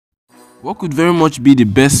What could very much be the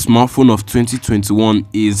best smartphone of 2021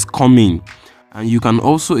 is coming, and you can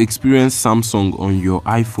also experience Samsung on your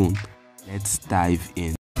iPhone. Let's dive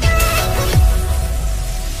in. The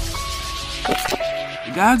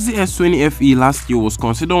Galaxy S20 FE last year was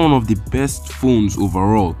considered one of the best phones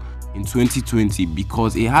overall in 2020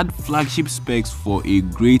 because it had flagship specs for a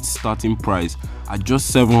great starting price at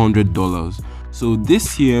just $700. So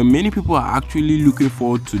this year, many people are actually looking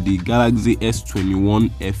forward to the Galaxy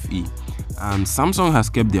S21 FE, and Samsung has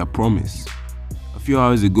kept their promise. A few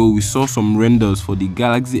hours ago, we saw some renders for the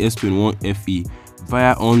Galaxy S21 FE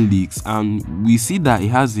via OnLeaks, and we see that it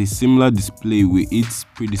has a similar display with its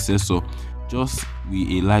predecessor, just with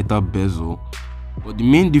a lighter bezel. But the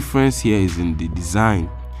main difference here is in the design.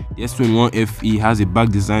 The S21 FE has a back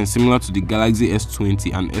design similar to the Galaxy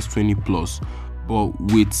S20 and S20 Plus, but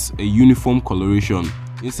with a uniform coloration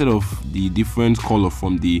instead of the different color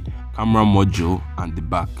from the camera module and the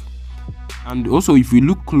back. And also, if we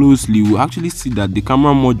look closely, we'll actually see that the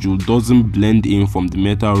camera module doesn't blend in from the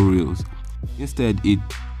metal rails. Instead, it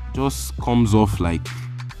just comes off like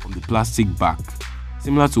from the plastic back,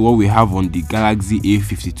 similar to what we have on the Galaxy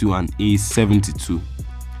A52 and A72.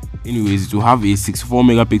 Anyways, it will have a 64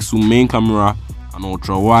 megapixel main camera, an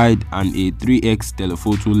ultra wide, and a 3x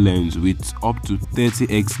telephoto lens with up to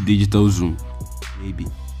 30x digital zoom, maybe.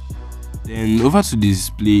 Then over to the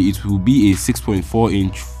display, it will be a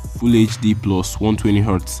 6.4-inch Full HD plus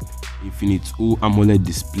 120Hz Infinite O AMOLED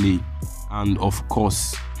display, and of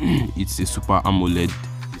course, it's a Super AMOLED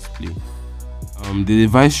display. The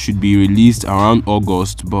device should be released around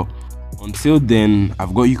August, but until then,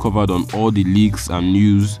 I've got you covered on all the leaks and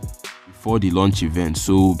news before the launch event,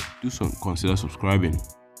 so consider subscribing.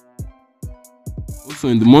 Also,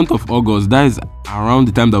 in the month of August, that is around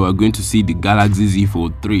the time that we're going to see the Galaxy Z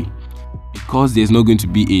Fold 3, because there's not going to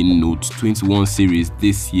be a Note 21 series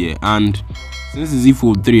this year, and since the Z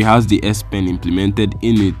Fold 3 has the S Pen implemented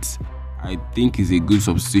in it, I think it's a good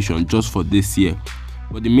substitution just for this year.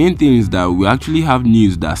 But the main thing is that we actually have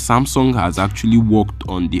news that Samsung has actually worked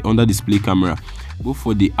on the under display camera, both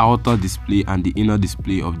for the outer display and the inner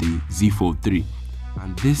display of the Z Fold 3,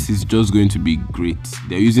 and this is just going to be great.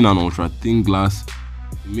 They're using an ultra thin glass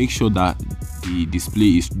to make sure that the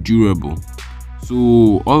display is durable.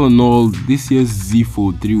 So all in all, this year's Z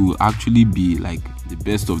Fold 3 will actually be like the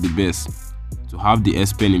best of the best to have the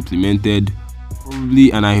S Pen implemented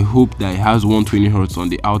probably, and I hope that it has 120Hz on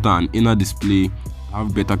the outer and inner display,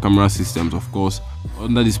 have better camera systems, of course,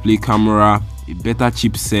 under display camera, a better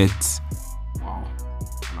chipset. Wow,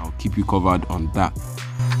 and I'll keep you covered on that.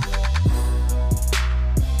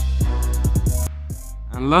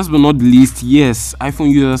 And last but not least, yes,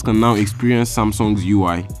 iPhone users can now experience Samsung's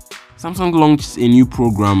UI. Samsung launched a new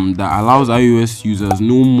program that allows iOS users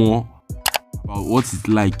know more about what it's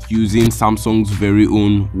like using Samsung's very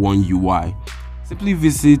own OneUI. Simply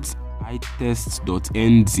visit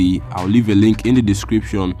itest.nz. I'll leave a link in the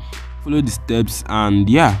description. Follow the steps, and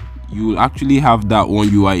yeah, you will actually have that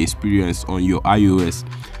OneUI experience on your iOS.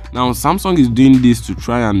 Now, Samsung is doing this to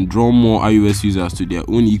try and draw more iOS users to their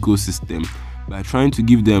own ecosystem by trying to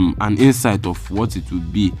give them an insight of what it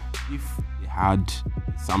would be if they had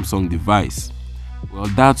a Samsung device. Well,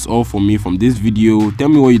 that's all for me from this video. Tell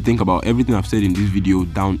me what you think about everything I've said in this video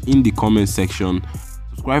down in the comment section.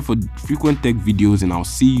 Subscribe for frequent tech videos, and I'll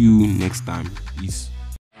see you next time. Peace.